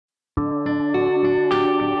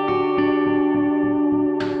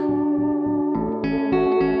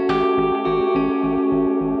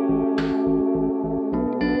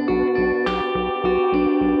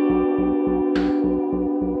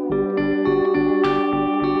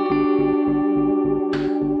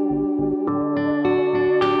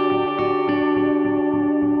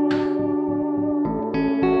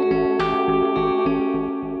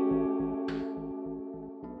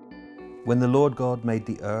When the Lord God made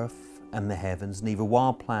the earth and the heavens, neither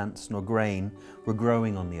wild plants nor grain were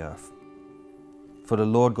growing on the earth. For the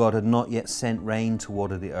Lord God had not yet sent rain to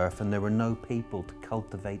water the earth, and there were no people to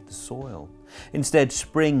cultivate the soil. Instead,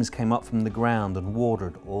 springs came up from the ground and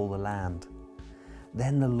watered all the land.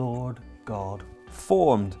 Then the Lord God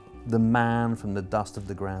formed the man from the dust of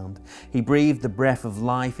the ground. He breathed the breath of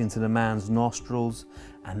life into the man's nostrils,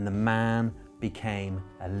 and the man became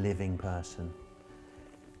a living person.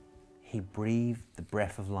 He breathed the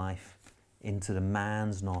breath of life into the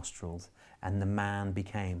man's nostrils, and the man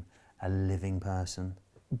became a living person.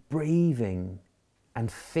 Breathing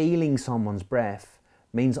and feeling someone's breath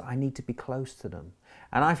means I need to be close to them.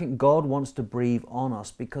 And I think God wants to breathe on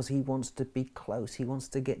us because He wants to be close. He wants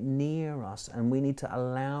to get near us, and we need to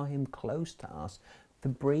allow Him close to us to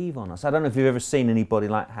breathe on us. I don't know if you've ever seen anybody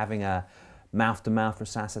like having a mouth-to-mouth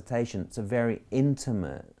resuscitation. It's a very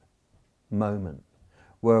intimate moment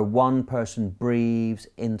where one person breathes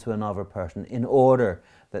into another person in order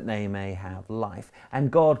that they may have life.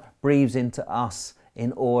 And God breathes into us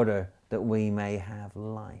in order that we may have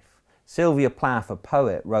life. Sylvia Plath, a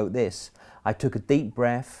poet, wrote this: "I took a deep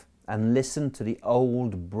breath and listened to the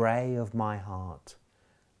old bray of my heart.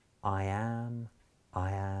 I am,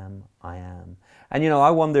 I am, I am." And you know,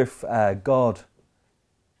 I wonder if God,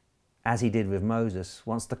 as He did with Moses,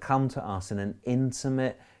 wants to come to us in an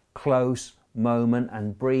intimate, close moment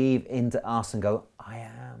and breathe into us and go, I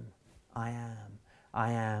am, I am,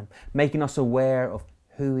 I am, making us aware of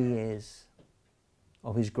who He is,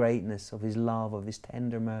 of His greatness, of His love, of His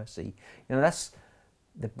tender mercy. You know, that's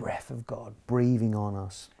the breath of God breathing on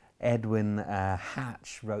us. Edwin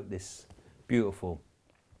Hatch wrote this beautiful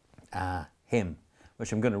hymn,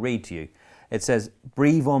 which I'm going to read to you. It says,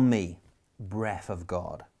 "Breathe on me, breath of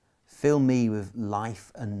God, fill me with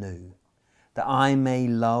life anew, that I may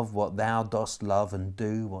love what Thou dost love and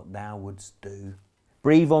do what Thou wouldst do.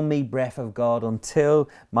 Breathe on me, breath of God, until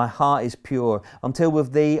my heart is pure, until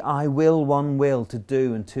with Thee I will one will to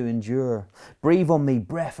do and to endure. Breathe on me,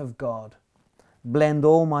 breath of God, blend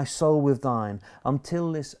all my soul with Thine,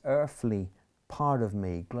 until this earthly part of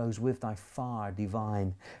me glows with Thy fire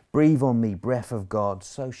divine. Breathe on me, breath of God,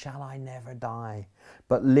 so shall I never die,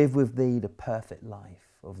 but live with Thee the perfect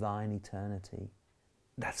life of Thine eternity."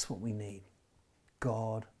 That's what we need.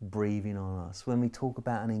 God breathing on us. When we talk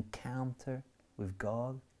about an encounter with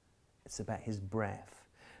God, it's about His breath.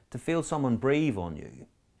 To feel someone breathe on you,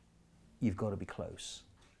 you've got to be close.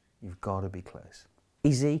 You've got to be close.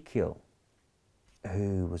 Ezekiel,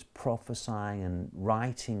 who was prophesying and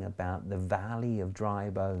writing about the valley of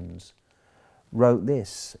dry bones, wrote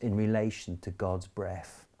this in relation to God's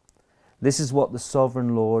breath. "This is what the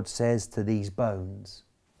sovereign Lord says to these bones,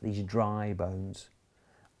 these dry bones.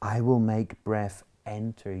 I will make breath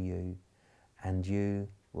enter you, and you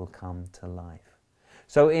will come to life."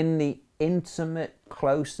 So in the intimate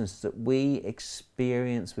closeness that we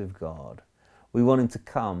experience with God, we want Him to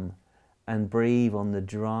come and breathe on the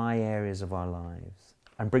dry areas of our lives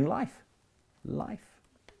and bring life. Life.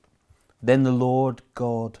 Then the Lord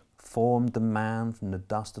God formed the man from the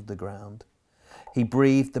dust of the ground. He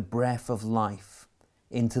breathed the breath of life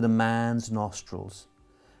into the man's nostrils,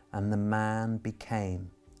 and the man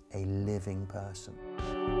became a living person.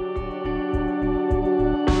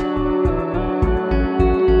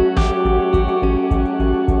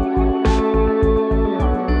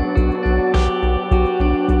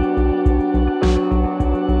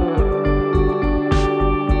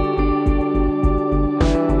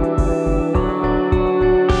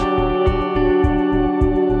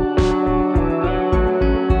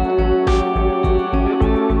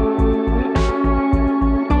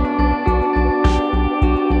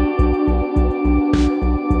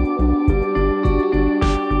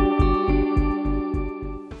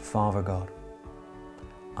 Father God,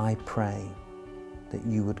 I pray that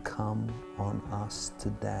You would come on us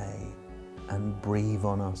today and breathe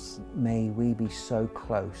on us. May we be so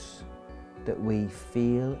close that we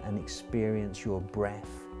feel and experience Your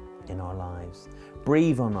breath in our lives.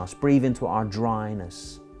 Breathe on us, breathe into our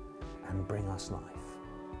dryness, and bring us life.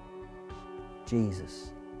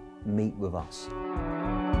 Jesus, meet with us.